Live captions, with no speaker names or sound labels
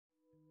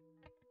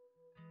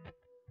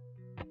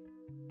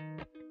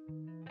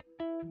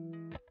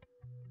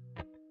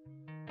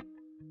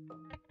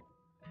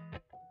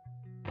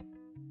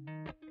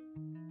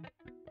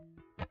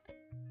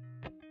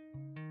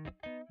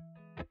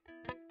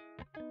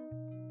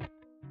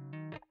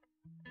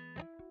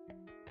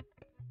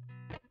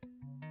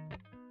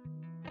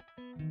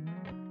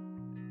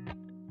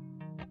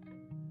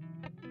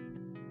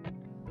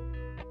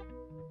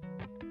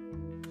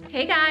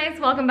Hey guys,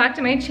 welcome back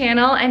to my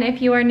channel, and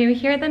if you are new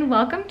here, then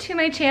welcome to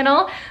my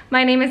channel.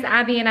 My name is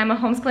Abby and I'm a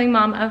homeschooling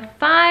mom of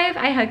 5.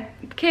 I have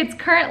kids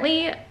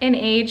currently in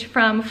age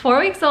from 4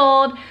 weeks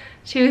old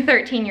to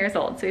 13 years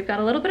old. So we've got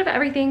a little bit of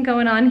everything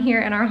going on here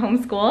in our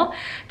homeschool.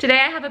 Today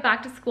I have a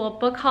back to school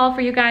book haul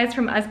for you guys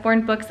from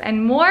Usborne Books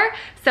and More.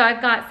 So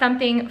I've got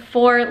something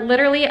for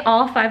literally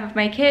all 5 of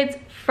my kids,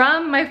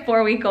 from my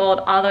 4-week-old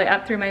all the way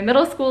up through my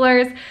middle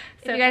schoolers.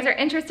 So if you guys are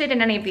interested in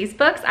any of these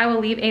books, I will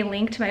leave a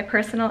link to my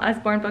personal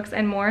Usborne Books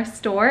and More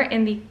store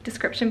in the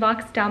description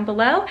box down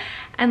below.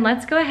 And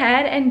let's go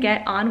ahead and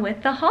get on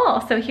with the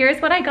haul. So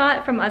here's what I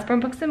got from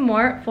Usborne Books and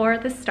More for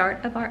the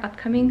start of our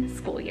upcoming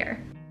school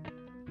year.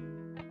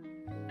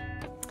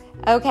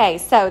 Okay,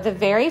 so the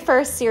very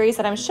first series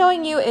that I'm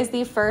showing you is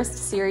the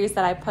first series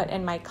that I put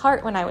in my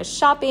cart when I was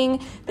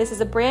shopping. This is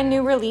a brand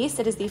new release.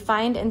 It is the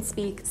Find and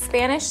Speak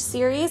Spanish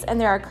series,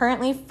 and there are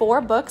currently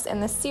 4 books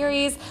in the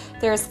series.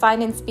 There's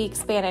Find and Speak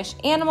Spanish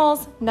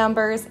Animals,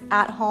 Numbers,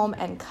 At Home,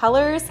 and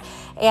Colors.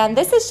 And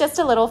this is just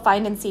a little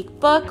find and seek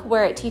book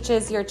where it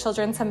teaches your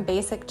children some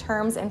basic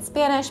terms in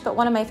Spanish. But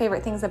one of my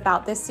favorite things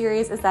about this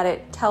series is that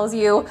it tells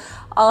you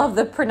all of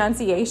the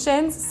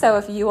pronunciations. So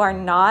if you are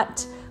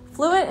not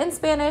fluent in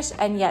Spanish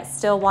and yet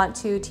still want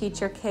to teach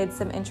your kids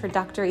some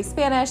introductory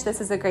Spanish, this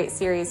is a great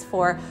series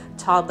for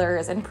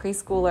toddlers and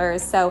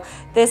preschoolers. So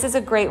this is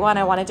a great one.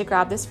 I wanted to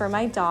grab this for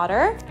my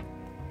daughter.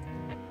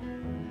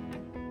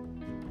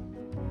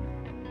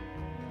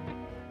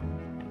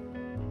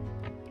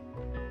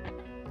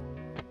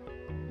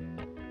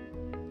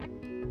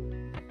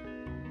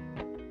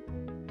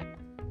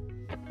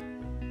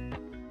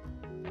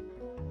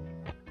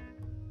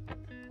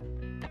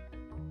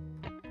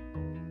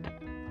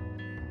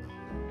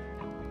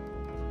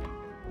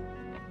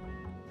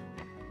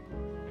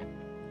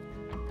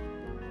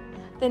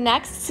 The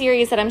next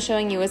series that I'm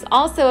showing you is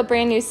also a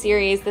brand new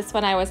series. This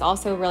one I was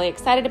also really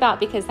excited about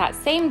because that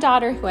same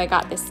daughter who I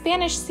got this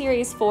Spanish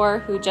series for,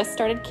 who just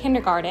started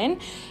kindergarten,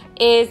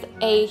 is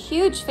a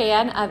huge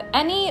fan of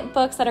any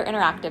books that are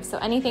interactive. So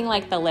anything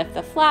like the Lift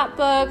the Flap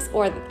books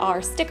or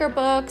our sticker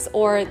books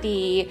or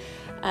the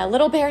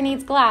Little Bear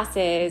Needs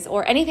Glasses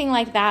or anything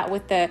like that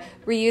with the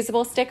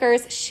reusable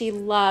stickers. She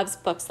loves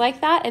books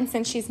like that, and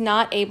since she's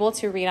not able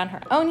to read on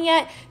her own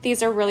yet,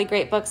 these are really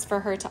great books for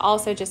her to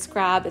also just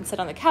grab and sit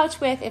on the couch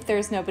with if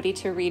there's nobody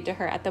to read to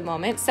her at the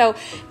moment. So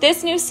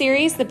this new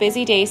series, the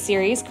Busy Day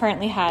series,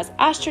 currently has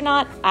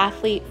astronaut,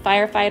 athlete,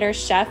 firefighter,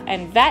 chef,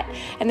 and vet,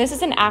 and this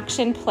is an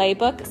action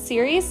playbook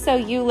series, so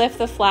you lift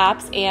the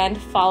flaps and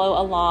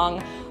follow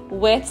along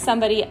with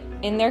somebody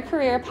in their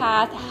career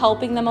path,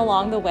 helping them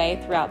along the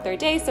way throughout their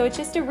day. So it's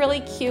just a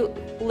really cute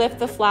lift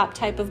the flap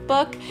type of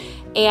book,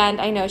 and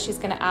I know she's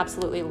gonna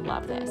absolutely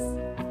love this.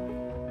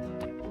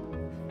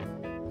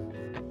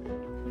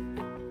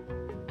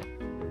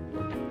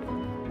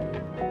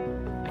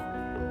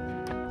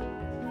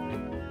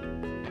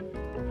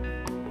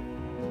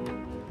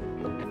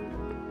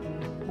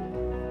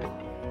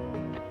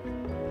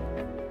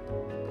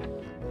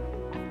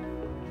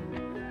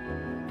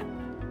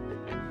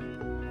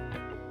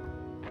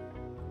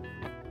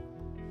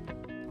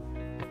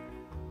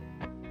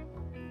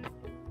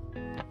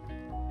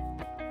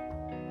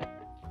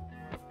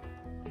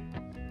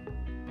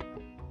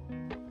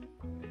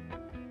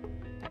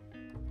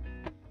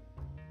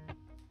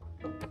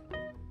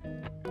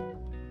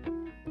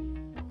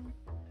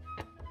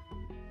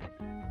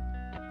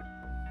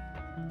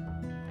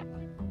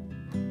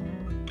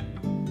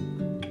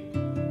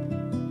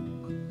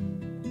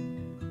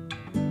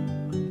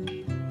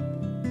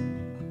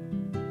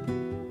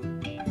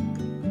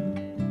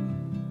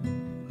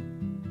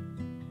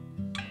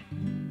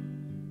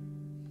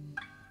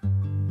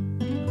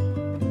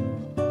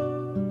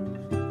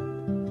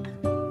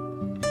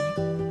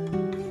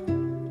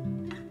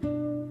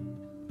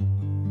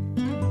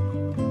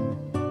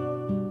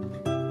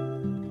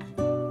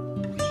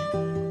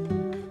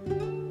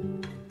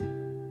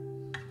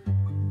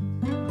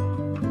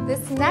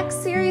 This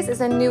next series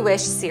is a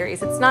newish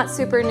series. It's not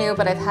super new,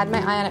 but I've had my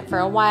eye on it for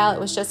a while. It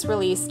was just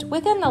released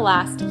within the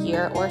last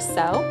year or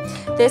so.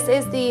 This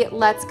is the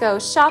Let's Go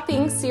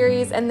Shopping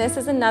series, and this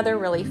is another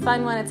really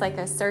fun one. It's like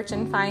a search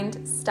and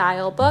find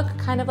style book,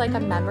 kind of like a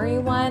memory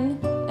one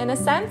in a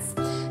sense.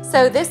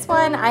 So this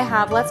one I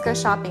have Let's Go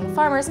Shopping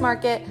Farmers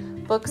Market,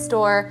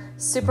 bookstore,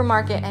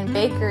 supermarket, and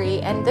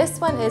bakery. And this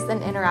one is an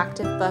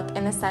interactive book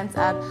in the sense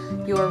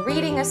of you're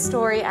reading a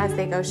story as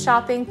they go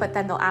shopping, but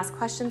then they'll ask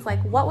questions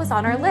like, what was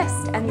on our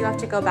list? And you have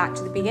to go back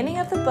to the beginning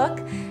of the book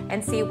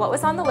and see what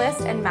was on the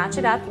list and match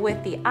it up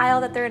with the aisle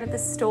that they're in at the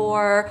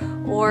store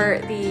or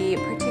the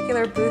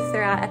particular booth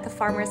they're at the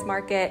farmer's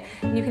market.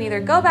 And you can either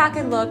go back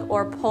and look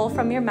or pull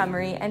from your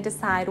memory and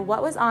decide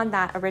what was on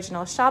that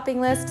original shopping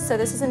list. So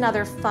this is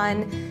another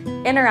fun,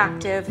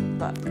 interactive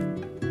book.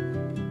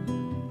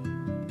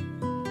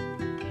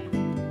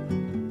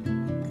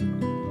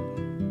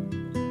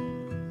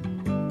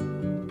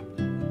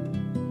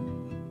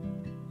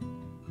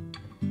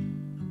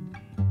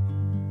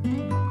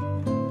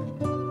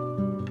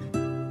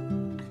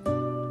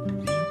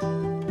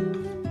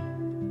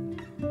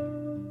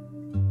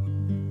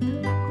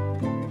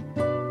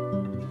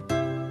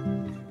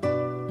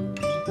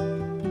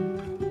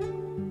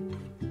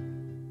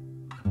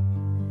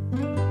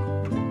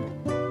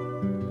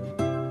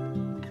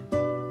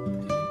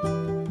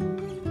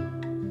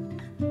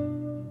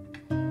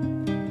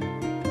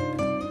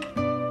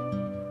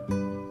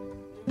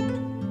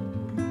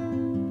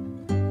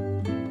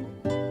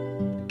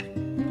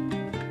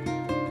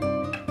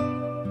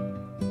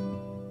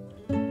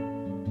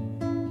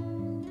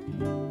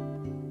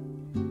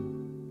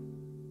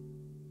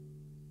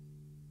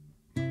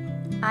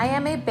 I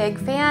am a big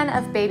fan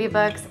of baby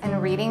books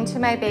and reading to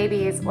my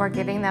babies or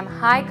giving them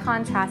high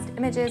contrast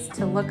images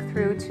to look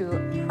through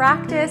to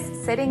practice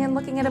sitting and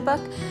looking at a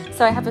book.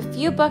 So I have a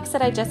few books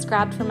that I just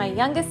grabbed for my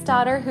youngest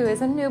daughter who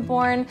is a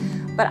newborn,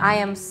 but I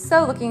am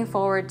so looking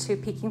forward to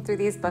peeking through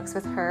these books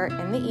with her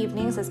in the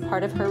evenings as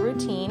part of her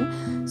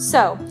routine.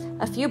 So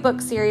a few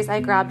book series I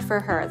grabbed for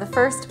her. The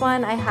first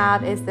one I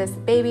have is this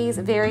Baby's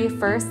Very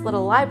First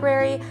Little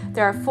Library.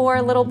 There are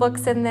 4 little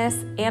books in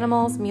this: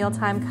 Animals,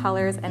 Mealtime,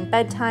 Colors, and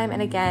Bedtime.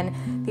 And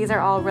again, these are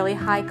all really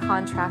high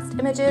contrast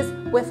images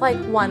with like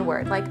one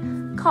word, like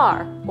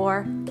car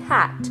or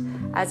cat,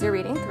 as you're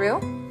reading through.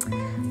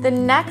 The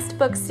next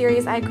book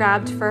series I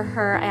grabbed for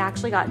her, I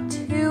actually got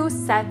 2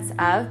 sets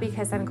of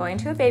because I'm going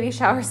to a baby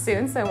shower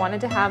soon, so I wanted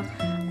to have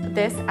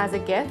this as a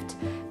gift.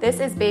 This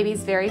is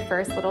Baby's Very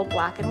First Little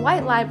Black and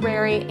White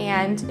Library,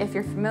 and if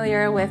you're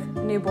familiar with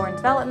newborn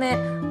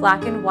development,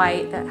 black and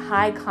white, that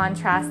high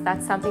contrast,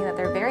 that's something that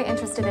they're very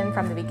interested in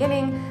from the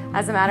beginning.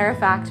 As a matter of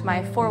fact,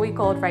 my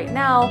 4-week-old right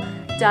now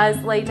does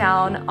lay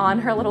down on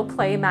her little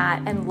play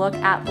mat and look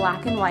at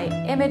black and white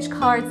image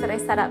cards that I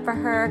set up for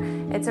her.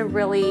 It's a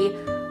really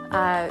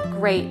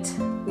great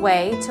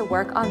way to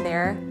work on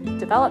their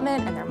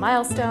development and their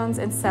milestones,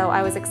 and so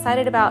I was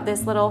excited about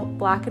this little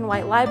black and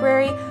white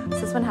library. So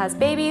this one has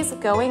babies,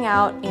 going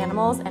out,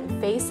 animals, and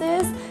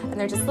faces, and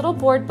they're just little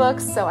board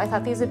books, so I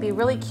thought these would be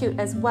really cute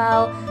as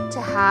well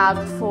to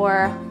have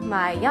for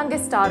my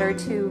youngest daughter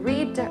to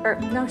read to, or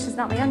no, she's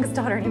not my youngest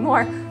daughter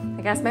anymore,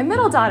 I guess my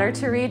middle daughter,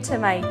 to read to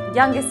my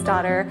youngest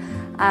daughter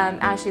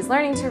as she's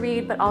learning to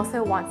read, but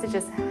also wants to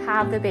just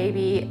have the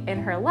baby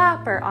in her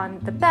lap or on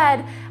the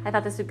bed. I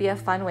thought this would be a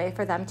fun way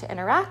for them to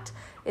interact,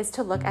 is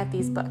to look at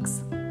these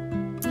books.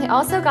 I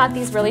also got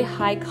these really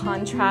high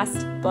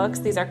contrast books.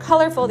 These are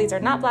colorful, these are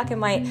not black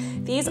and white.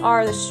 These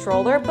are the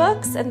stroller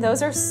books, and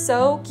those are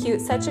so cute,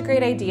 such a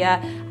great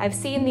idea. I've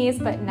seen these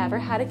but never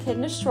had a kid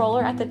in a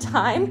stroller at the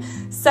time.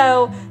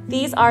 So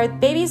these are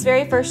Baby's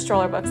Very First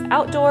Stroller books: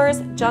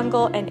 Outdoors,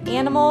 Jungle, and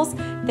Animals.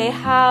 They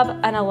have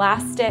an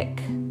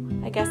elastic,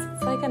 I guess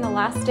it's like an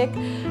elastic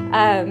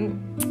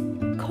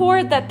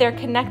cord that they're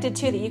connected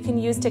to that you can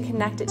use to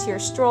connect it to your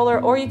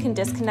stroller, or you can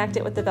disconnect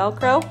it with the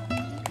Velcro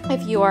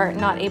if you are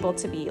not able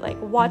to be like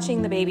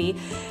watching the baby.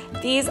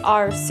 These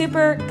are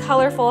super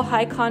colorful,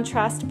 high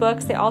contrast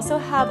books. They also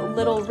have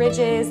little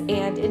ridges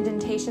and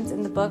indentations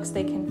in the books.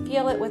 They can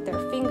feel it with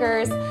their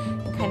fingers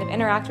and kind of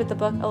interact with the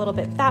book a little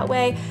bit that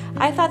way.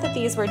 I thought that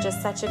these were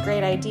just such a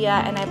great idea,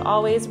 and I've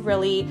always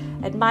really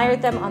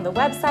admired them on the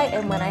website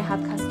and when I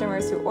have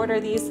customers who order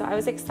these, so I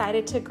was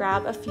excited to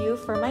grab a few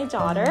for my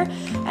daughter.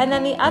 And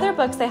then the other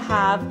books I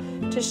have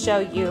to show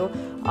you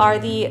are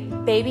the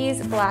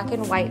Baby's Black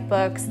and White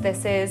books.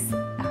 This is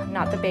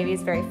not the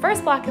Baby's Very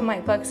First Black and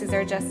White books. These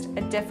are just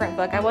a different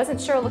book. I wasn't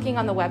sure looking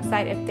on the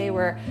website if they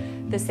were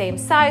the same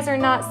size or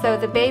not. So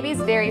the Baby's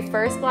Very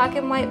First Black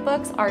and White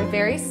books are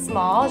very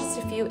small, just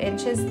a few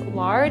inches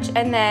large.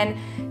 And then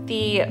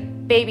the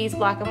Baby's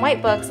Black and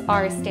White books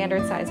are a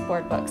standard size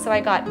board book. So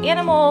I got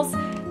Animals,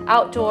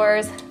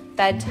 Outdoors,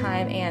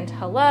 Bedtime, and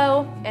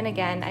Hello. And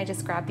again, I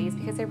just grabbed these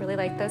because I really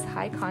like those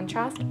high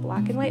contrast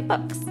black and white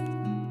books.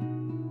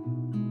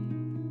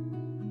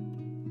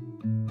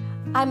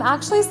 I'm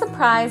actually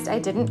surprised I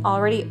didn't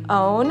already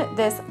own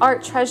this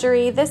Art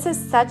Treasury. This is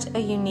such a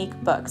unique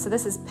book. So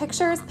this is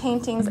pictures,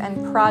 paintings,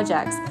 and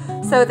projects.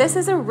 So this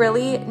is a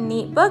really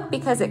neat book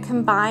because it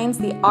combines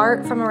the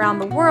art from around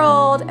the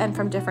world and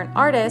from different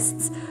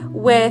artists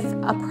with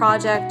a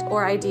project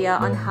or idea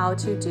on how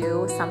to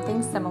do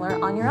something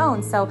similar on your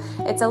own. So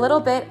it's a little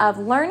bit of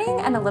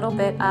learning and a little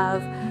bit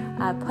of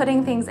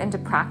putting things into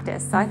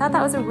practice. So I thought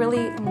that was a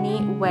really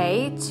neat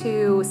way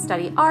to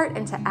study art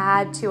and to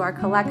add to our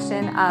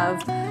collection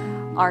of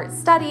art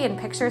study and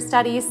picture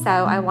study. So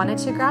I wanted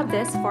to grab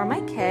this for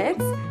my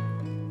kids.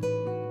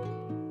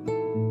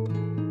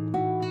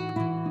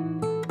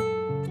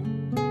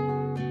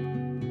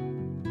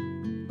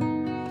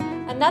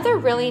 Another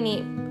really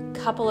neat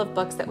couple of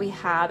books that we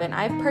have, and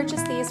I've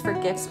purchased these for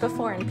gifts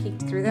before and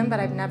peeked through them, but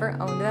I've never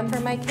owned them for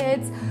my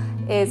kids,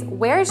 is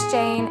Where's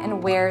Jane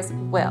and Where's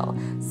Will?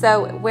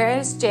 So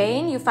Where's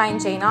Jane, you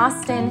find Jane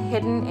Austen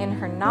hidden in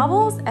her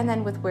novels, and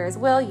then with Where's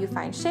Will, you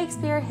find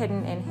Shakespeare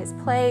hidden in his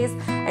plays.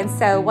 And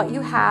so what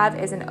you have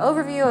is an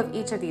overview of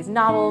each of these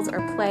novels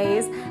or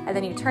plays, and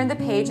then you turn the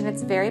page and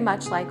it's very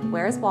much like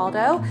Where's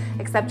Waldo,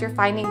 except you're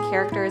finding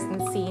characters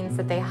and scenes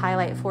that they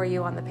highlight for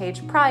you on the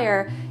page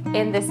prior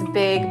in this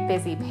big,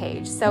 busy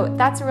page. So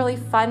that's a really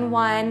fun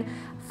one.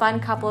 Fun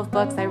couple of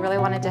books I really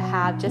wanted to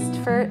have just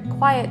for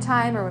quiet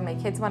time or when my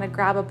kids want to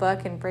grab a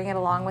book and bring it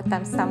along with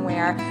them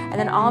somewhere. And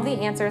then all the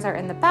answers are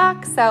in the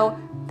back, so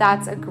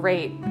that's a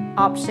great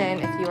option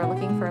if you are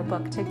looking for a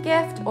book to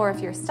gift, or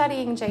if you're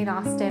studying Jane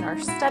Austen or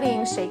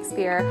studying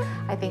Shakespeare.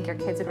 I think your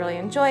kids would really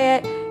enjoy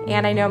it,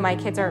 and I know my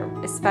kids are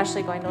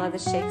especially going to love the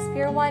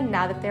Shakespeare one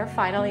now that they're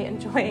finally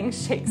enjoying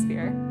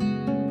Shakespeare.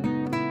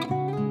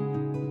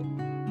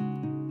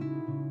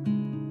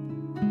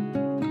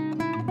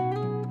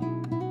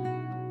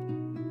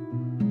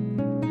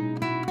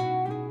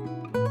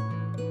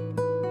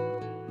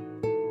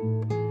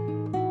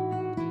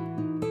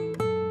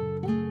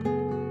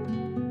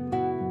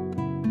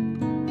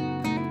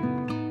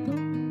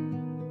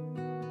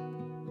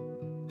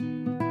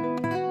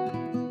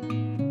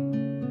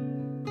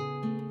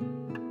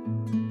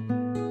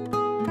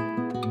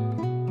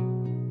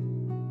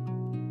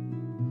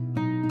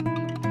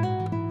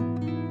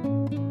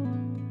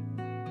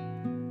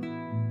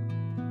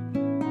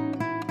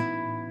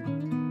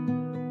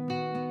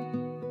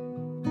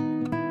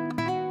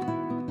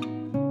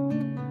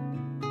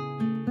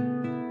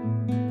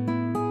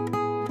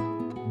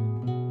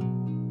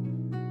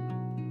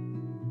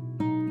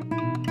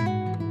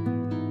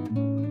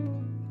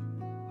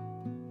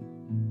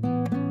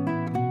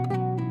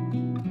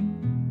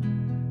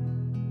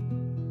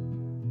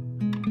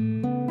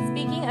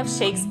 Speaking of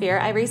Shakespeare,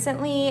 I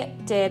recently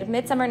did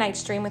Midsummer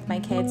Night's Dream with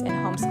my kids in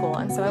homeschool,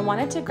 and so I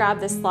wanted to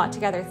grab this Slot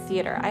Together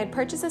Theater. I had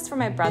purchased this for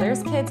my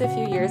brother's kids a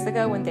few years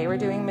ago when they were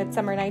doing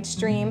Midsummer Night's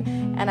Dream,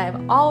 and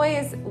I've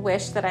always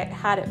wished that I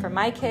had it for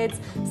my kids.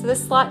 So the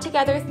Slot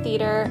Together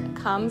Theater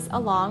comes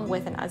along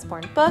with an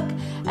Usborne book,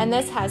 and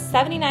this has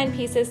 79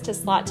 pieces to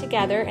slot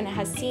together, and it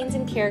has scenes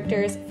and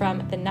characters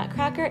from The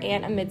Nutcracker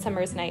and A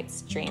Midsummer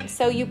Night's Dream.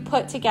 So you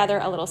put together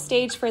a little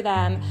stage for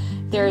them.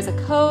 There's a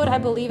code, I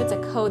believe it's a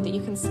code that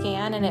you can scan,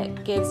 and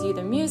it gives you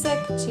the music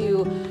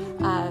to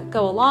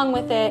go along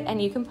with it,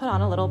 and you can put on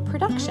a little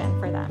production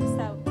for them.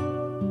 So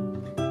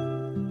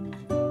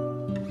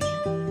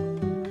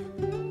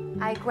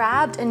I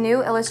grabbed a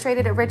new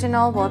illustrated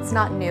original. Well, it's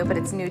not new, but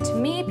it's new to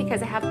me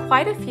because I have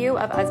quite a few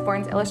of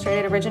Usborne's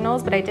illustrated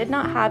originals, but I did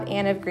not have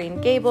Anne of Green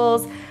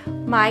Gables.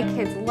 My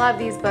kids love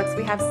these books.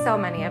 We have so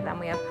many of them.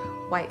 We have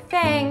White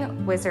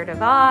Fang, Wizard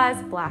of Oz,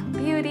 Black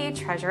Beauty,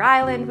 Treasure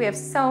Island. We have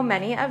so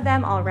many of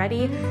them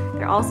already.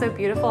 They're also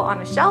beautiful on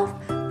a shelf,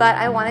 but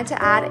I wanted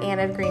to add Anne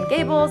of Green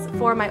Gables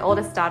for my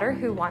oldest daughter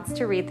who wants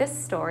to read this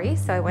story,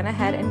 so I went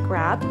ahead and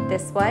grabbed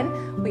this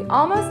one. We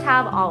almost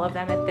have all of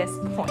them at this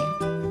point.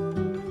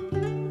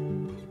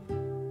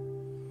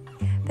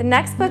 The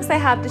next books I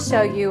have to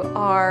show you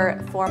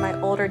are for my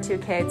older two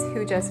kids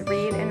who just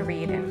read and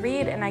read and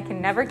read, and I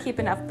can never keep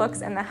enough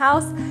books in the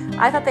house.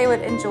 I thought they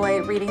would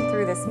enjoy reading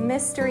through this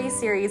mystery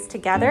series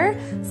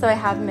together. So I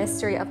have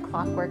Mystery of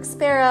Clockwork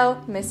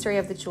Sparrow, Mystery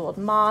of the Jeweled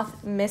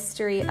Moth,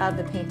 Mystery of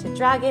the Painted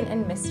Dragon,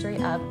 and Mystery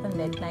of the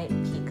Midnight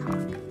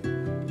Peacock.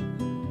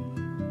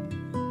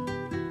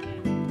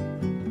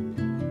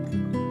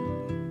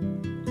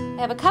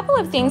 I have a couple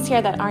of things here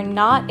that are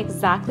not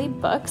exactly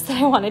books that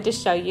I wanted to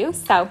show you.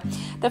 So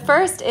the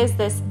first is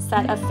this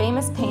set of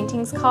famous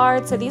paintings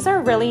cards. So these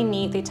are really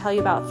neat. They tell you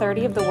about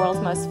 30 of the world's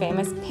most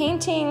famous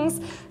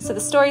paintings. So the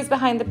stories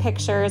behind the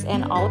pictures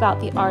and all about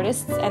the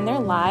artists and their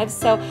lives.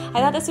 So I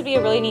thought this would be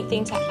a really neat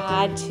thing to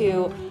add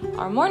to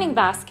our morning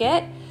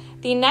basket.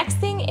 The next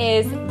thing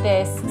is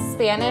this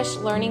Spanish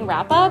learning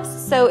wrap-ups.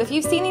 So if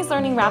you've seen these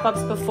learning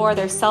wrap-ups before,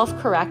 they're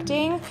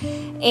self-correcting.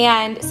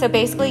 And so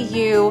basically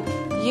you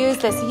use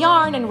this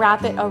yarn and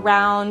wrap it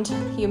around,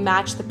 you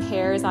match the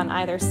pairs on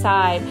either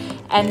side,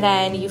 and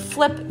then you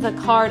flip the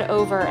card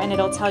over and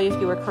it'll tell you if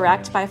you were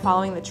correct by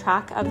following the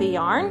track of the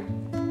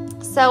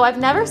yarn. So I've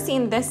never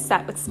seen this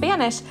set with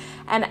Spanish,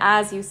 and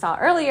as you saw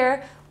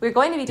earlier, we're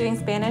going to be doing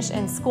Spanish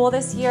in school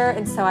this year,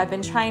 and so I've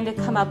been trying to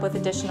come up with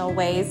additional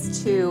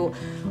ways to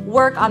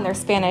work on their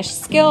Spanish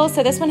skills.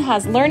 So this one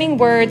has learning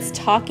words,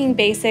 talking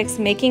basics,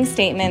 making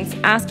statements,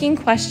 asking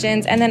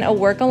questions, and then a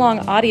work-along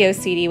audio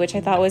CD, which I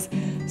thought was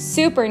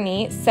super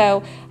neat.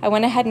 So I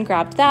went ahead and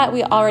grabbed that.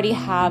 We already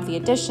have the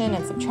addition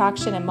and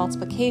subtraction and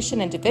multiplication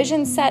and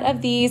division set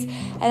of these.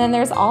 And then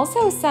there's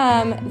also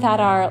some that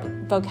are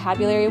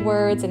vocabulary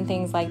words and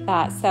things like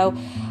that. So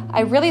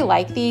I really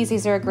like these.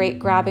 These are a great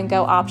grab and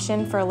go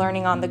option for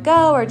learning on the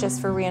go or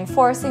just for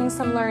reinforcing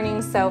some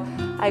learning. So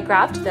I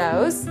grabbed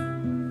those.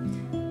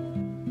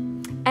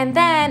 And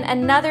then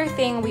another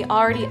thing we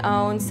already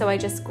own, so I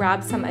just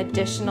grabbed some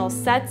additional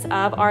sets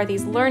of, are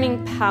these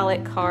learning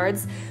palette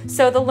cards.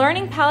 So the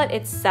learning palette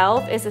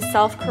itself is a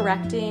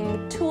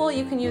self-correcting tool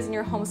you can use in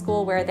your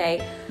homeschool where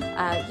they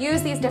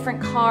use these different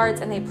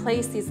cards and they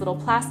place these little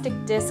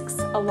plastic discs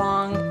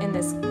along in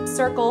this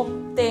circle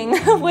thing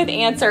with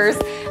answers,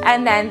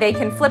 and then they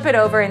can flip it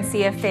over and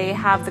see if they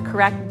have the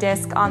correct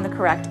disc on the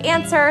correct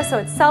answer. So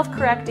it's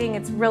self-correcting,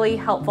 it's really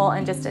helpful,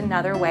 and just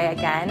another way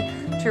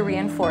again to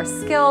reinforce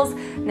skills.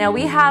 Now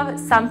we have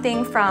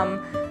something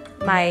from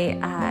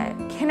my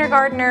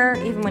kindergartner,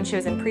 even when she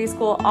was in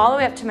preschool, all the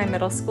way up to my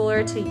middle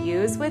schooler to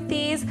use with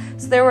these.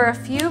 So there were a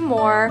few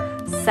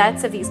more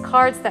sets of these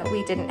cards that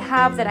we didn't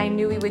have that I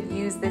knew we would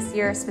use this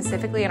year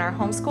specifically in our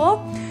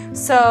homeschool.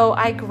 So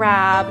I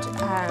grabbed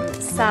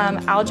some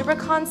algebra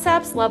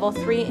concepts, level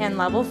 3 and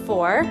level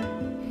 4.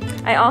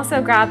 I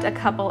also grabbed a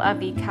couple of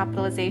the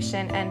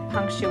capitalization and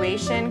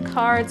punctuation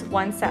cards,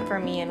 one set for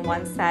me and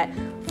one set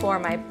for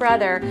my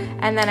brother.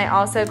 And then I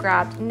also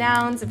grabbed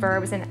nouns,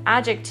 verbs, and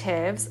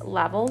adjectives,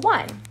 level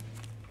 1.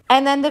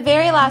 And then the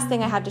very last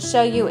thing I have to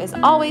show you is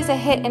always a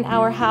hit in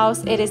our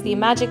house. It is the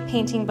magic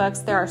painting books.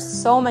 There are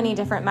so many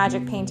different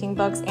magic painting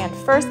books and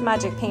first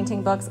magic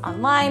painting books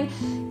online.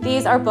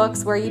 These are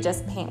books where you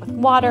just paint with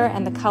water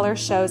and the color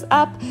shows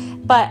up.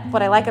 But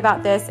what I like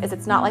about this is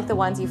it's not like the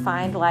ones you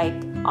find like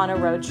on a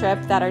road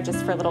trip that are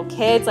just for little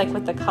kids, like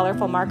with the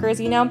colorful markers,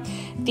 you know.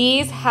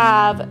 These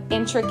have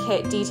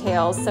intricate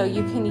details, so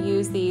you can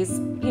use these,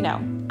 you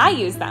know, I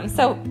use them,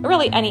 so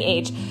really any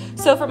age.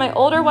 So for my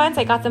older ones,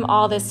 I got them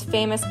all this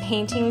famous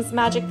paintings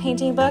magic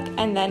painting book,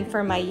 and then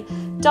for my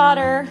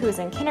daughter who's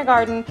in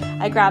kindergarten,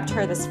 I grabbed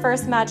her this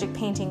first magic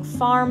painting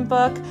farm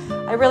book.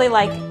 I really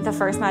like the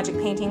first magic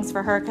paintings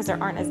for her because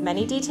there aren't as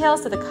many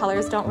details, so the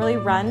colors don't really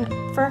run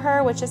for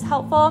her, which is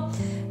helpful.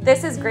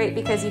 This is great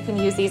because you can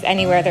use these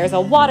anywhere. There's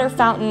a water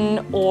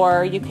fountain,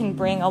 or you can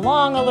bring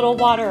along a little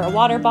water or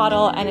water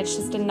bottle, and it's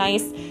just a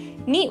nice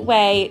neat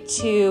way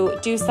to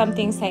do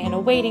something, say in a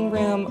waiting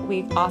room.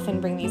 We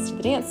often bring these to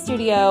the dance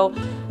studio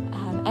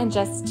and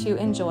just to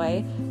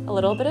enjoy a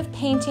little bit of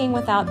painting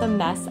without the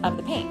mess of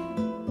the paint.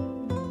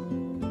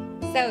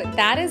 So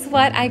that is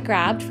what I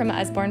grabbed from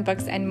Usborne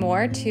Books and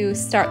More to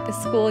start the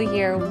school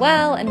year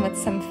well and with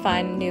some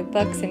fun new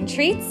books and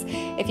treats.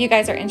 If you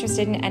guys are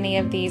interested in any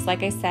of these,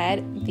 like I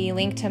said, the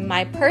link to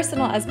my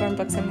personal Usborne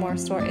Books and More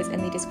store is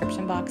in the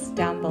description box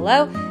down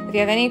below. If you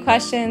have any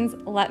questions,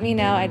 let me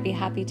know. I'd be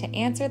happy to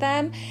answer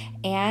them.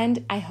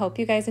 And I hope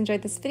you guys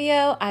enjoyed this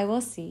video. I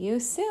will see you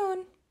soon.